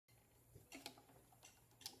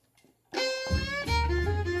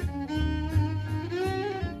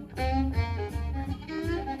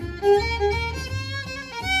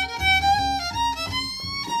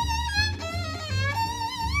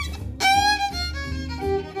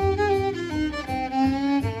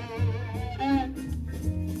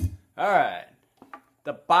All right,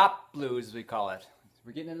 the bop blues, as we call it.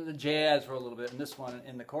 We're getting into the jazz for a little bit in this one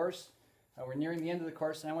in the course. We're nearing the end of the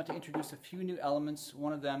course, and I want to introduce a few new elements.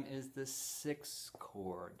 One of them is the 6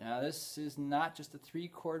 chord. Now, this is not just a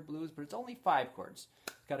 3-chord blues, but it's only 5 chords.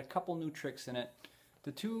 It's got a couple new tricks in it.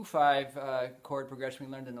 The 2-5 chord progression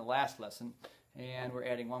we learned in the last lesson, and we're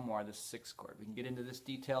adding one more, the 6 chord. We can get into this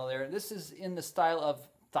detail there. This is in the style of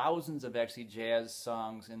thousands of actually jazz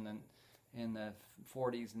songs in the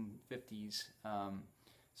 40s and 50s.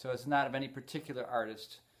 So it's not of any particular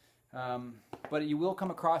artist. But you will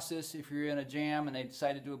come across this if you're in a jam and they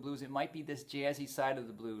decide to do a blues. It might be this jazzy side of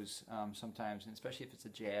the blues sometimes, and especially if it's a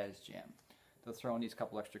jazz jam. They'll throw in these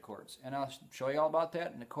couple extra chords. And I'll show you all about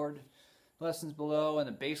that in the chord lessons below and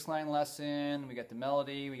the bass line lesson. We got the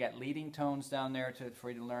melody. We got leading tones down there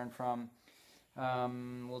for you to learn from.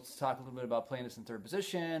 We'll talk a little bit about playing this in 3rd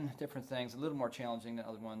position, different things, a little more challenging than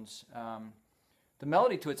other ones. The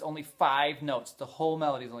melody to it's only 5 notes. The whole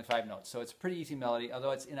melody is only 5 notes, so it's a pretty easy melody,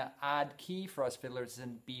 although it's in an odd key for us fiddlers. It's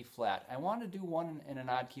in B flat. I want to do one in an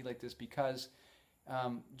odd key like this because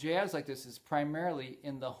jazz like this is primarily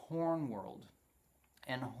in the horn world.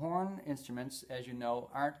 And horn instruments, as you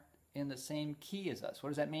know, aren't in the same key as us.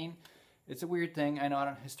 What does that mean? It's a weird thing. I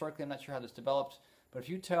know historically I'm not sure how this developed, but if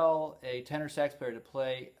you tell a tenor sax player to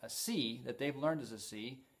play a C that they've learned as a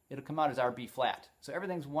C, it'll come out as our B flat. So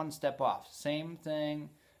everything's one step off. Same thing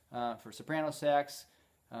for soprano sax,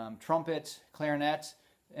 trumpet, clarinet,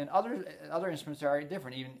 and other instruments are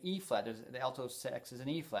different. Even E flat, the alto sax is an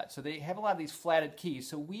E flat. So they have a lot of these flatted keys.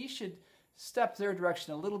 So we should step their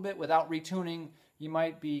direction a little bit without retuning. You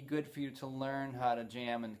might be good for you to learn how to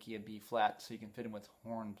jam in the key of B flat so you can fit in with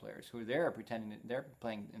horn players who they're pretending that they're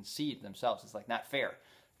playing in C themselves. It's like not fair.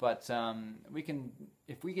 But we can,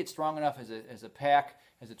 if we get strong enough as a pack,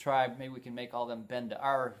 as a tribe, maybe we can make all of them bend to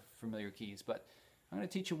our familiar keys. But I'm going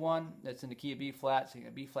to teach you one that's in the key of B flat. So you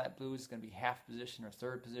got B flat blues. It's going to be half position or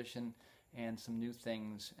 3rd position, and some new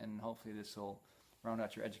things. And hopefully this will round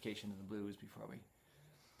out your education of the blues before we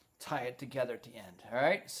tie it together at the end. All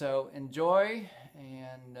right. So enjoy.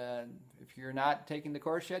 And if you're not taking the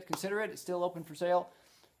course yet, consider it. It's still open for sale,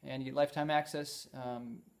 and you get lifetime access.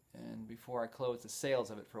 And before I close the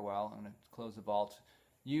sales of it for a while, I'm going to close the vault.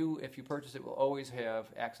 You, if you purchase it, will always have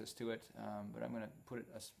access to it, but I'm going to put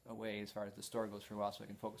it away as far as the store goes for a while so I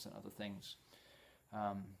can focus on other things.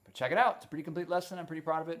 But check it out. It's a pretty complete lesson. I'm pretty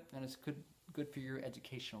proud of it, and it's good for you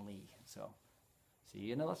educationally. So see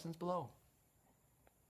you in the lessons below.